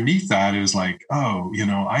 But underneath that is like,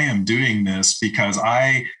 I am doing this because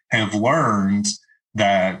I have learned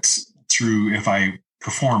that if I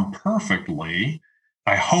perform perfectly,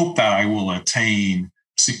 I hope that I will attain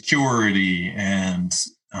security and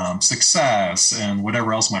success and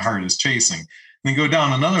whatever else my heart is chasing. And then go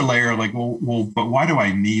down another layer, like, well, but why do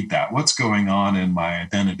I need that? What's going on in my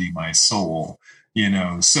identity, my soul?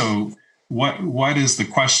 So what is the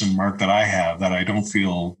question mark that I have, that I don't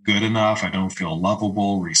feel good enough? I don't feel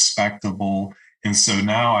lovable, respectable. And so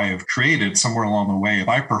now I have created somewhere along the way, if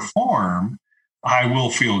I perform, I will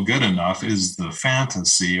feel good enough, is the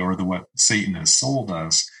fantasy or what Satan has sold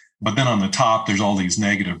us. But then on the top, there's all these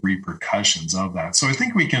negative repercussions of that. So I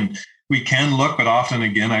think we can look, but often,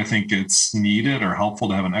 again, I think it's needed or helpful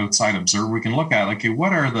to have an outside observer. We can look at, like, okay,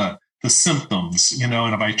 what are the symptoms, and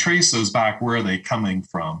if I trace those back, where are they coming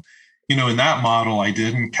from? In that model, I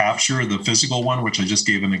didn't capture the physical one, which I just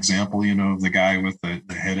gave an example, of the guy with the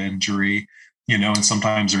head injury, and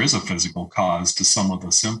sometimes there is a physical cause to some of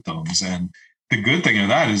the symptoms. And the good thing of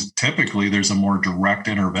that is typically there's a more direct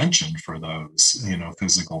intervention for those,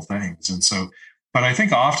 physical things. And so, but I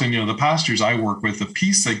think often, the pastors I work with, the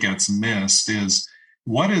piece that gets missed is,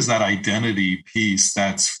 what is that identity piece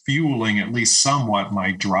that's fueling at least somewhat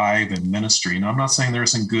my drive in ministry? And I'm not saying there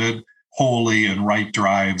isn't good, holy, and right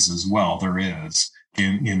drives as well. There is,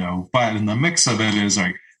 but in the mix of it is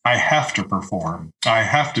like, I have to perform. I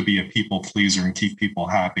have to be a people pleaser and keep people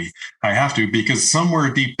happy. I have to, because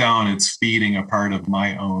somewhere deep down, it's feeding a part of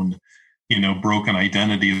my own, broken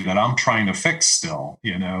identity that I'm trying to fix still,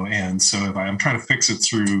 and so if I'm trying to fix it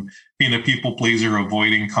through being a people pleaser,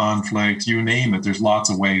 avoiding conflict, you name it, there's lots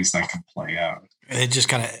of ways that can play out. And it just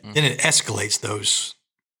kind of, then it escalates those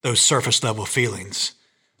those surface level feelings.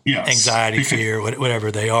 Yes. Anxiety, fear,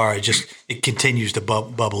 whatever they are. It continues to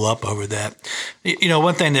bubble up over that.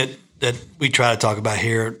 One thing that we try to talk about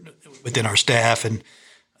here within our staff and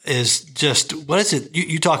is just, what is it?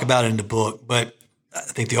 You talk about it in the book, but I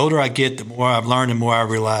think the older I get, the more I've learned, the more I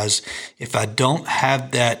realize if I don't have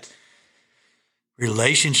that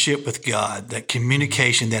relationship with God, that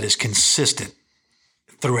communication that is consistent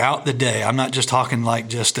throughout the day. I'm not just talking like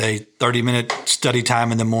just a 30-minute study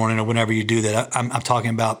time in the morning or whenever you do that. I'm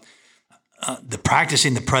talking about the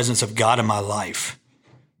practicing the presence of God in my life.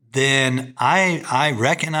 Then I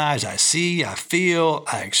recognize, I see, I feel,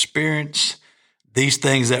 I experience these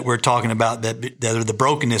things that we're talking about that are the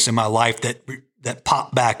brokenness in my life that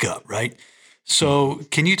pop back up, right? So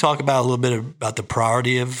can you talk about a little bit about the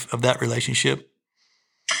priority of that relationship?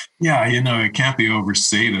 Yeah, it can't be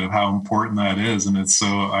overstated how important that is. And it's so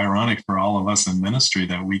ironic for all of us in ministry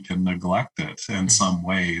that we can neglect it in some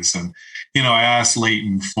ways. And, I asked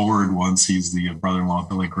Leighton Ford once, he's the brother-in-law of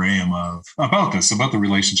Billy Graham, about the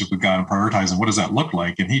relationship with God and prioritizing. What does that look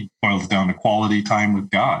like? And he boiled it down to quality time with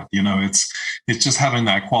God. It's just having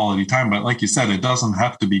that quality time. But like you said, it doesn't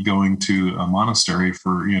have to be going to a monastery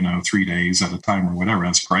for, 3 days at a time or whatever.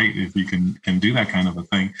 That's great if you can do that kind of a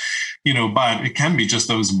thing, but it can be just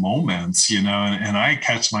those moments, and I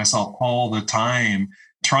catch myself all the time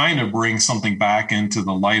trying to bring something back into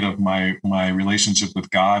the light of my relationship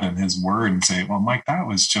with God and his word and say, well, Mike, that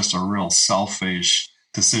was just a real selfish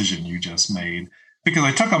decision you just made, because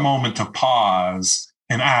I took a moment to pause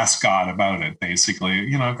and ask God about it.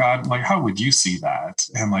 Basically, God, like, how would you see that?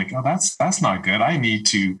 And like, oh, that's not good. I need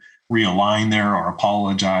to realign there or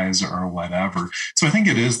apologize or whatever. So I think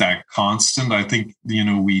it is that constant. I think,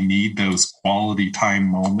 we need those quality time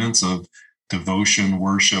moments of devotion,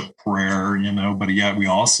 worship, prayer, but yet we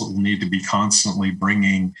also need to be constantly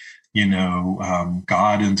bringing,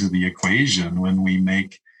 God into the equation when we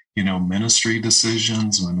make, ministry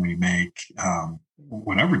decisions, when we make,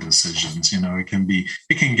 whatever decisions, it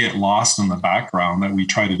can get lost in the background that we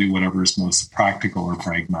try to do whatever is most practical or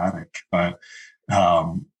pragmatic. But,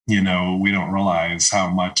 we don't realize how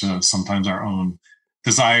much sometimes our own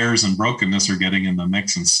desires and brokenness are getting in the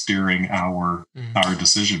mix and steering our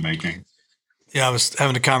decision making. Yeah, I was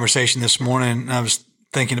having a conversation this morning, and I was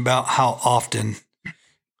thinking about how often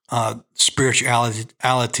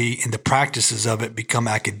spirituality and the practices of it become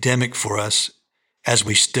academic for us as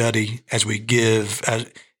we study, as we give,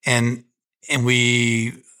 and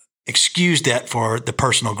we excuse that for the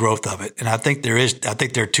personal growth of it. And I think there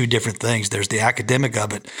are two different things. There's the academic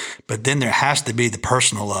of it, but then there has to be the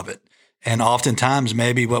personal of it. And oftentimes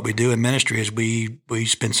maybe what we do in ministry is we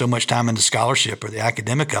spend so much time in the scholarship or the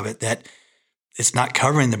academic of it that it's not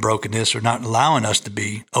covering the brokenness or not allowing us to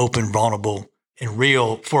be open, vulnerable, and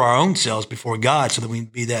real for our own selves before God so that we can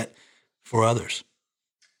be that for others.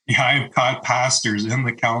 Yeah, I've caught pastors in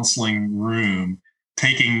the counseling room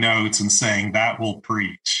taking notes and saying that will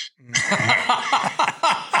preach.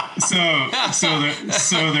 so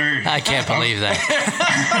they're. I can't believe that.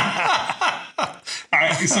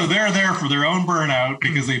 So they're there for their own burnout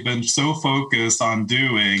because they've been so focused on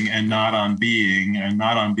doing and not on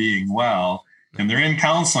being well. And they're in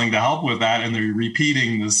counseling to help with that, and they're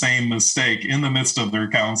repeating the same mistake in the midst of their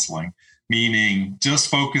counseling, meaning just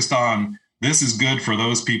focused on this is good for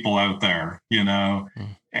those people out there,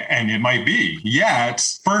 and it might be. Yet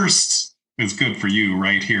first is good for you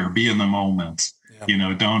right here. Be in the moment.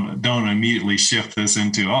 Yep. Don't immediately shift this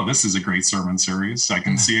into, oh, this is a great sermon series. I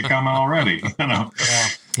can see it coming already.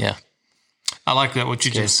 Yeah. I like that what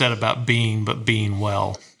you just said about being, but being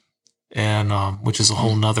well, and which is a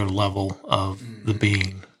whole nother level of the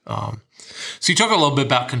being. So you talk a little bit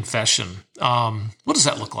about confession. What does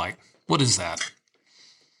that look like? What is that?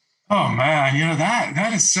 Oh man,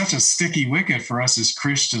 that is such a sticky wicket for us as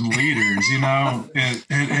Christian leaders.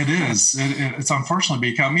 It is. It's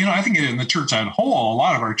unfortunately become. I think in the church as a whole, a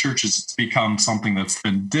lot of our churches, it's become something that's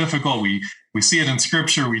been difficult. We see it in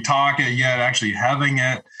Scripture, we talk it, yet actually having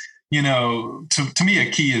it. To me, a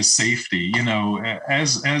key is safety.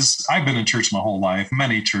 As I've been in church my whole life,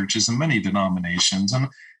 many churches and many denominations, and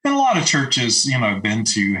a lot of churches, I've been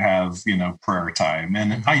to have, prayer time.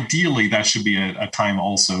 And ideally that should be a time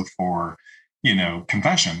also for,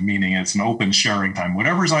 confession, meaning it's an open sharing time.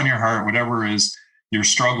 Whatever's on your heart, whatever is you're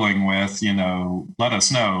struggling with, let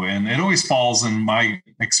us know. And it always falls, in my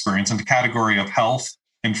experience, into the category of health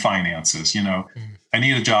and finances. I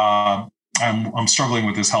need a job. I'm struggling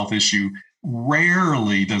with this health issue.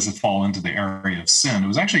 Rarely does it fall into the area of sin. It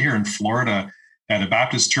was actually here in Florida at a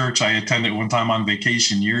Baptist church I attended one time on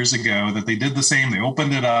vacation years ago that they did the same. They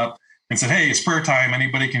opened it up. and said, hey, it's prayer time.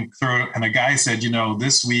 Anybody can throw it. And a guy said,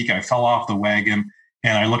 this week I fell off the wagon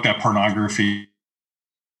and I looked at pornography.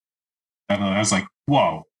 And I was like,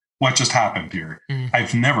 whoa, what just happened here? Mm-hmm.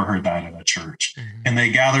 I've never heard that in a church. Mm-hmm. And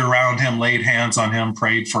they gathered around him, laid hands on him,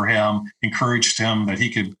 prayed for him, encouraged him that he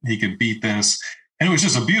could beat this. And it was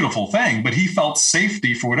just a beautiful thing. But he felt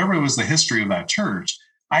safety for whatever was the history of that church.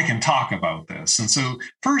 I can talk about this. And so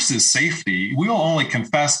first is safety. We'll only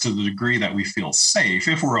confess to the degree that we feel safe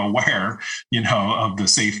if we're aware, of the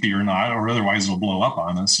safety or not, or otherwise it'll blow up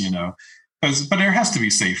on us, But there has to be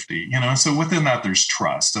safety, and so within that, there's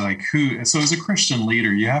trust. So as a Christian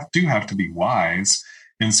leader, you have to be wise.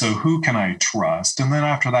 And so who can I trust? And then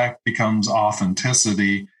after that becomes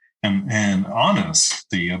authenticity and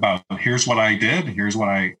honesty about here's what I did, here's what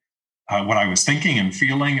I was thinking and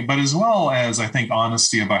feeling, but as well as I think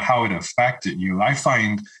honesty about how it affected you. I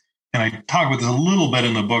find, and I talk about this a little bit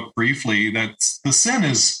in the book briefly, that the sin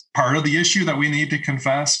is part of the issue that we need to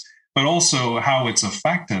confess, but also how it's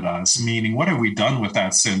affected us, meaning what have we done with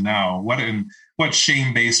that sin now? What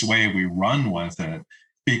shame-based way have we run with it?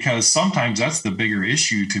 Because sometimes that's the bigger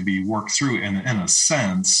issue to be worked through in a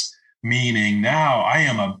sense, meaning now I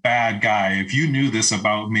am a bad guy. If you knew this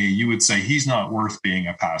about me, you would say he's not worth being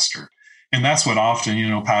a pastor. And that's what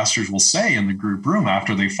often, pastors will say in the group room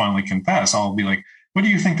after they finally confess. I'll be like, what do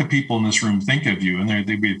you think the people in this room think of you?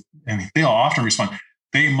 And they'll often respond,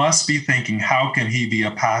 they must be thinking, how can he be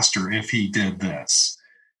a pastor if he did this?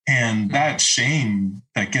 And that shame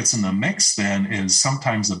that gets in the mix then is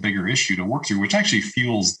sometimes a bigger issue to work through, which actually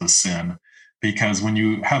fuels the sin. Because when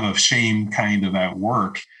you have a shame kind of at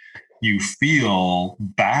work, you feel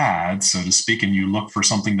bad, so to speak, and you look for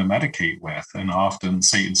something to medicate with. And often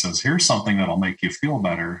Satan says, here's something that'll make you feel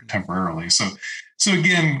better temporarily. So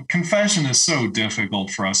again, confession is so difficult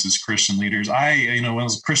for us as Christian leaders. When I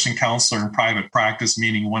was a Christian counselor in private practice,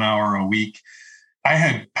 meaning 1 hour a week, I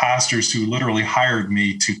had pastors who literally hired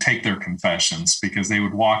me to take their confessions because they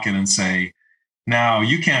would walk in and say, now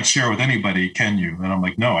you can't share with anybody, can you? And I'm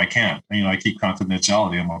like, no, I can't. I keep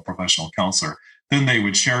confidentiality. I'm a professional counselor. Then they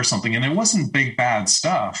would share something, and it wasn't big, bad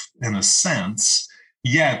stuff in a sense,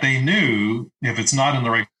 yet they knew if it's not in the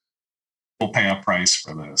right, we'll pay a price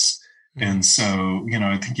for this. Mm-hmm. And so,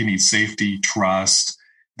 I think you need safety, trust.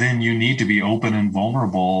 Then you need to be open and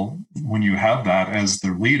vulnerable when you have that as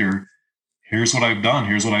the leader. Here's what I've done.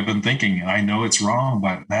 Here's what I've been thinking. And I know it's wrong,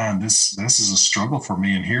 but man, this is a struggle for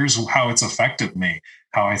me. And here's how it's affected me,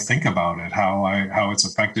 how I think about it, how it's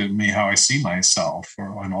affected me, how I see myself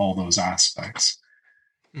on all those aspects.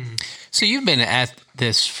 So you've been at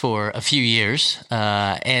this for a few years,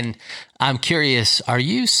 and I'm curious, are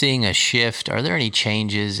you seeing a shift? Are there any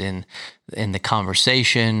changes in the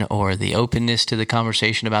conversation or the openness to the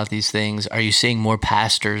conversation about these things? Are you seeing more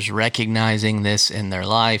pastors recognizing this in their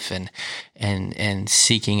life and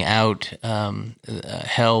seeking out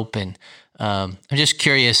help? And I'm just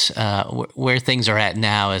curious where things are at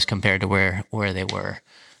now as compared to where they were.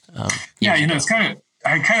 It's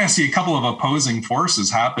I kind of see a couple of opposing forces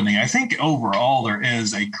happening. I think overall there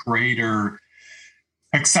is a greater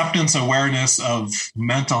acceptance, awareness of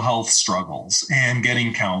mental health struggles and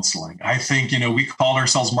getting counseling. I think, we called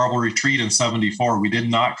ourselves Marble Retreat in 74. We did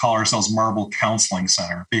not call ourselves Marble Counseling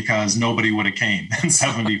Center because nobody would have came in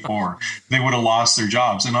 74. They would have lost their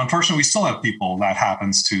jobs. And unfortunately, we still have people that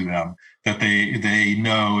happens to them that they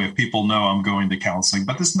know, if people know I'm going to counseling,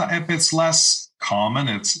 but it's less common.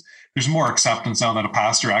 There's more acceptance now that a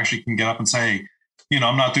pastor actually can get up and say,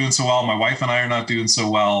 I'm not doing so well. My wife and I are not doing so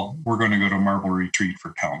well. We're going to go to Marble Retreat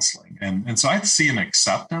for counseling. And so I see an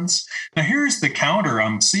acceptance. Now, here's the counter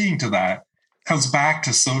I'm seeing to that. Comes back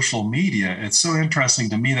to social media. It's so interesting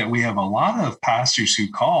to me that we have a lot of pastors who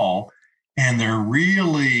call and they're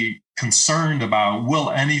really concerned about,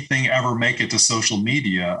 will anything ever make it to social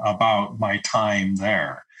media about my time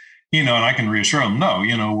there? And I can reassure them, no,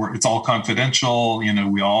 it's all confidential.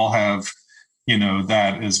 We all have,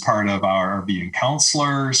 that is part of our being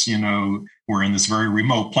counselors. We're in this very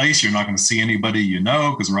remote place. You're not going to see anybody,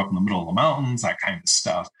 because we're up in the middle of the mountains, that kind of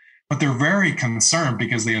stuff. But they're very concerned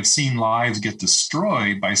because they have seen lives get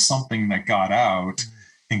destroyed by something that got out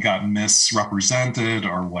and got misrepresented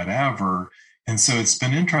or whatever. And so it's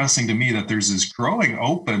been interesting to me that there's this growing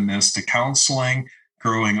openness to counseling,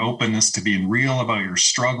 growing openness to being real about your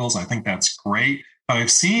struggles. I think that's great. But I've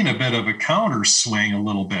seen a bit of a counter swing a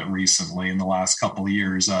little bit recently in the last couple of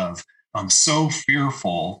years of, I'm so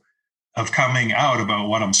fearful of coming out about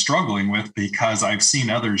what I'm struggling with because I've seen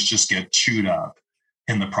others just get chewed up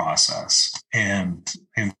in the process. And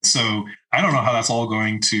so I don't know how that's all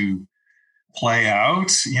going to play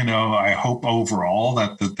out. I hope overall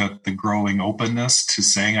that the growing openness to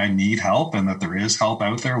saying I need help and that there is help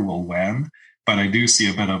out there will win. But I do see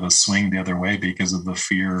a bit of a swing the other way because of the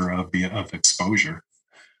fear of exposure.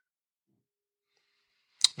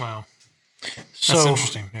 Wow. That's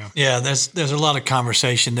interesting. Yeah, there's a lot of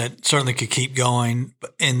conversation that certainly could keep going.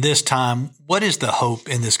 But in this time, what is the hope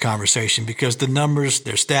in this conversation? Because the numbers,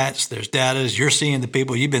 there's stats, there's data. You're seeing the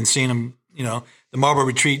people, you've been seeing them, the Marble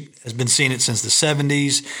Retreat has been seeing it since the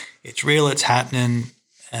 70s. It's real, it's happening.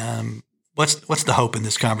 What's the hope in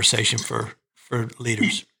this conversation for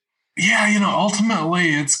leaders? Yeah,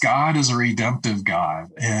 ultimately it's God is a redemptive God,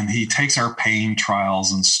 and he takes our pain,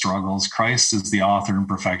 trials, and struggles. Christ is the author and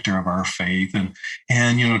perfecter of our faith. And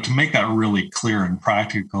to make that really clear and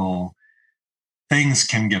practical, things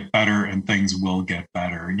can get better and things will get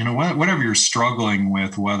better. Whatever you're struggling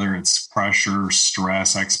with, whether it's pressure,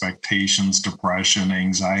 stress, expectations, depression,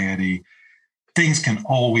 anxiety, things can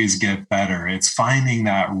always get better. It's finding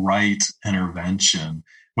that right intervention.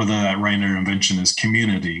 Whether that right intervention is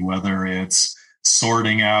community, whether it's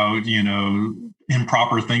sorting out,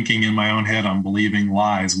 improper thinking in my own head, I'm believing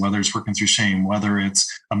lies, whether it's working through shame, whether it's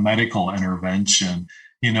a medical intervention.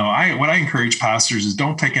 What I encourage pastors is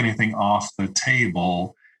don't take anything off the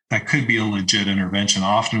table that could be a legit intervention.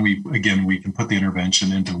 Often we can put the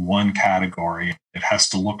intervention into one category. It has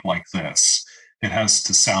to look like this. It has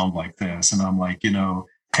to sound like this. And I'm like, hey,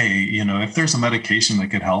 if there's a medication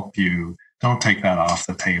that could help you, don't take that off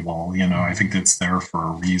the table. I think it's there for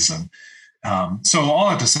a reason. So all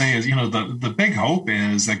I have to say is, the big hope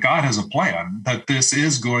is that God has a plan, that this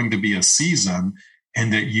is going to be a season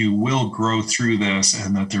and that you will grow through this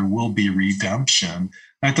and that there will be redemption.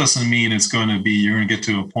 That doesn't mean it's going to be, you're going to get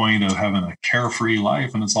to a point of having a carefree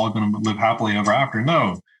life and it's all going to live happily ever after.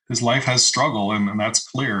 No, because life has struggle, and that's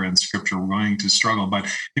clear in Scripture. We're going to struggle. But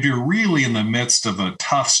if you're really in the midst of a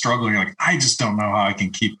tough struggle, you're like, I just don't know how I can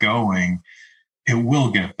keep going, it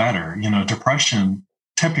will get better. Depression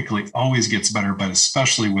typically always gets better, but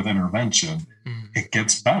especially with intervention, it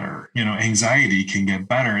gets better. Anxiety can get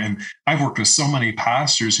better. And I've worked with so many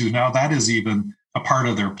pastors who now that is even a part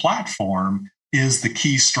of their platform, is the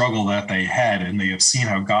key struggle that they had. And they have seen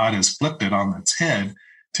how God has flipped it on its head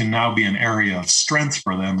to now be an area of strength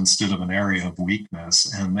for them instead of an area of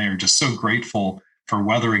weakness. And they're just so grateful for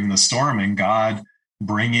weathering the storm and God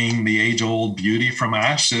bringing the age-old beauty from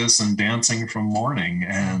ashes and dancing from mourning.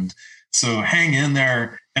 And so hang in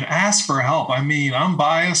there and ask for help. I mean, I'm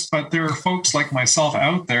biased, but there are folks like myself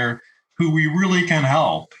out there who we really can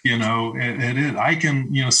help. I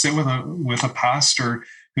can, sit with a pastor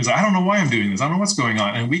who's, I don't know why I'm doing this. I don't know what's going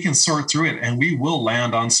on. And we can sort through it and we will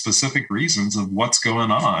land on specific reasons of what's going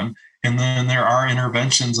on. And then there are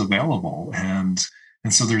interventions available. And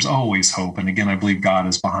so there's always hope. And again, I believe God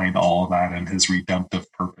is behind all of that and his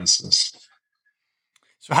redemptive purposes.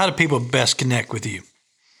 So how do people best connect with you?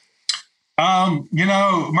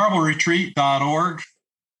 MarbleRetreat.org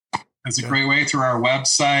is a great way through our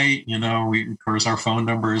website. Of course, our phone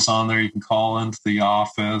number is on there. You can call into the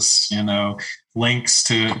office. Links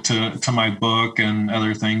to my book and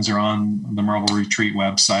other things are on the Marble Retreat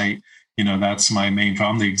website. That's my main.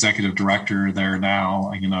 I'm the executive director there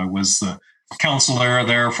now. I was the counselor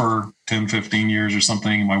there for 10, 15 years or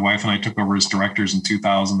something. My wife and I took over as directors in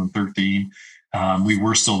 2013. We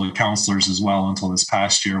were still the counselors as well until this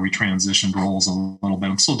past year. We transitioned roles a little bit.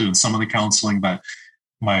 I'm still doing some of the counseling, but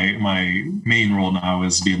my main role now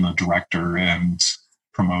is being the director and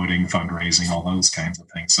promoting, fundraising, all those kinds of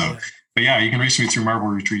things. So, but yeah, you can reach me through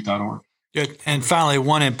MarbleRetreat.org. Good. And finally,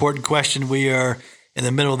 one important question. We are in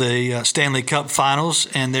the middle of the Stanley Cup Finals,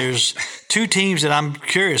 and there's two teams that I'm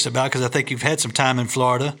curious about because I think you've had some time in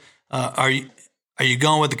Florida. Are you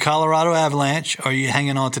going with the Colorado Avalanche, or are you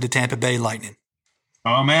hanging on to the Tampa Bay Lightning?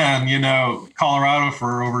 Oh, man, Colorado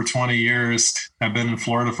for over 20 years. I've been in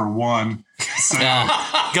Florida for one. So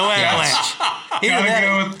go Avalanche.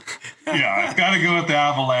 Got to go with the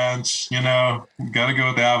Avalanche. Got to go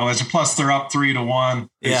with the Avalanche. And plus, they're up 3-1.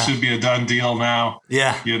 It should be a done deal now.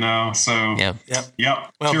 Yeah. So. Yep.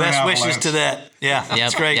 Well, Cheer best wishes to that. Yeah,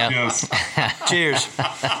 that's great. Yep. Yes. Cheers.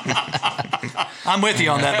 I'm with you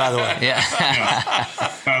on that, by the way.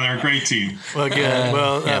 They're a great team. Well,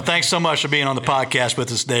 good. Thanks so much for being on the podcast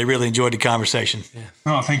with us today. Really enjoyed the conversation.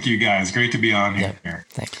 Oh, thank you, guys. Great to be on here.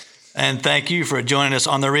 Thanks. And thank you for joining us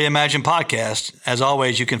on the Reimagine podcast. As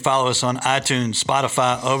always, you can follow us on iTunes,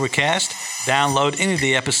 Spotify, Overcast. Download any of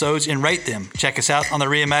the episodes and rate them. Check us out on the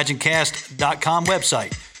reimaginecast.com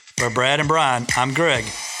website. For Brad and Brian, I'm Greg.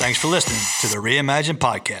 Thanks for listening to the Reimagine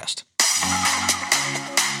podcast.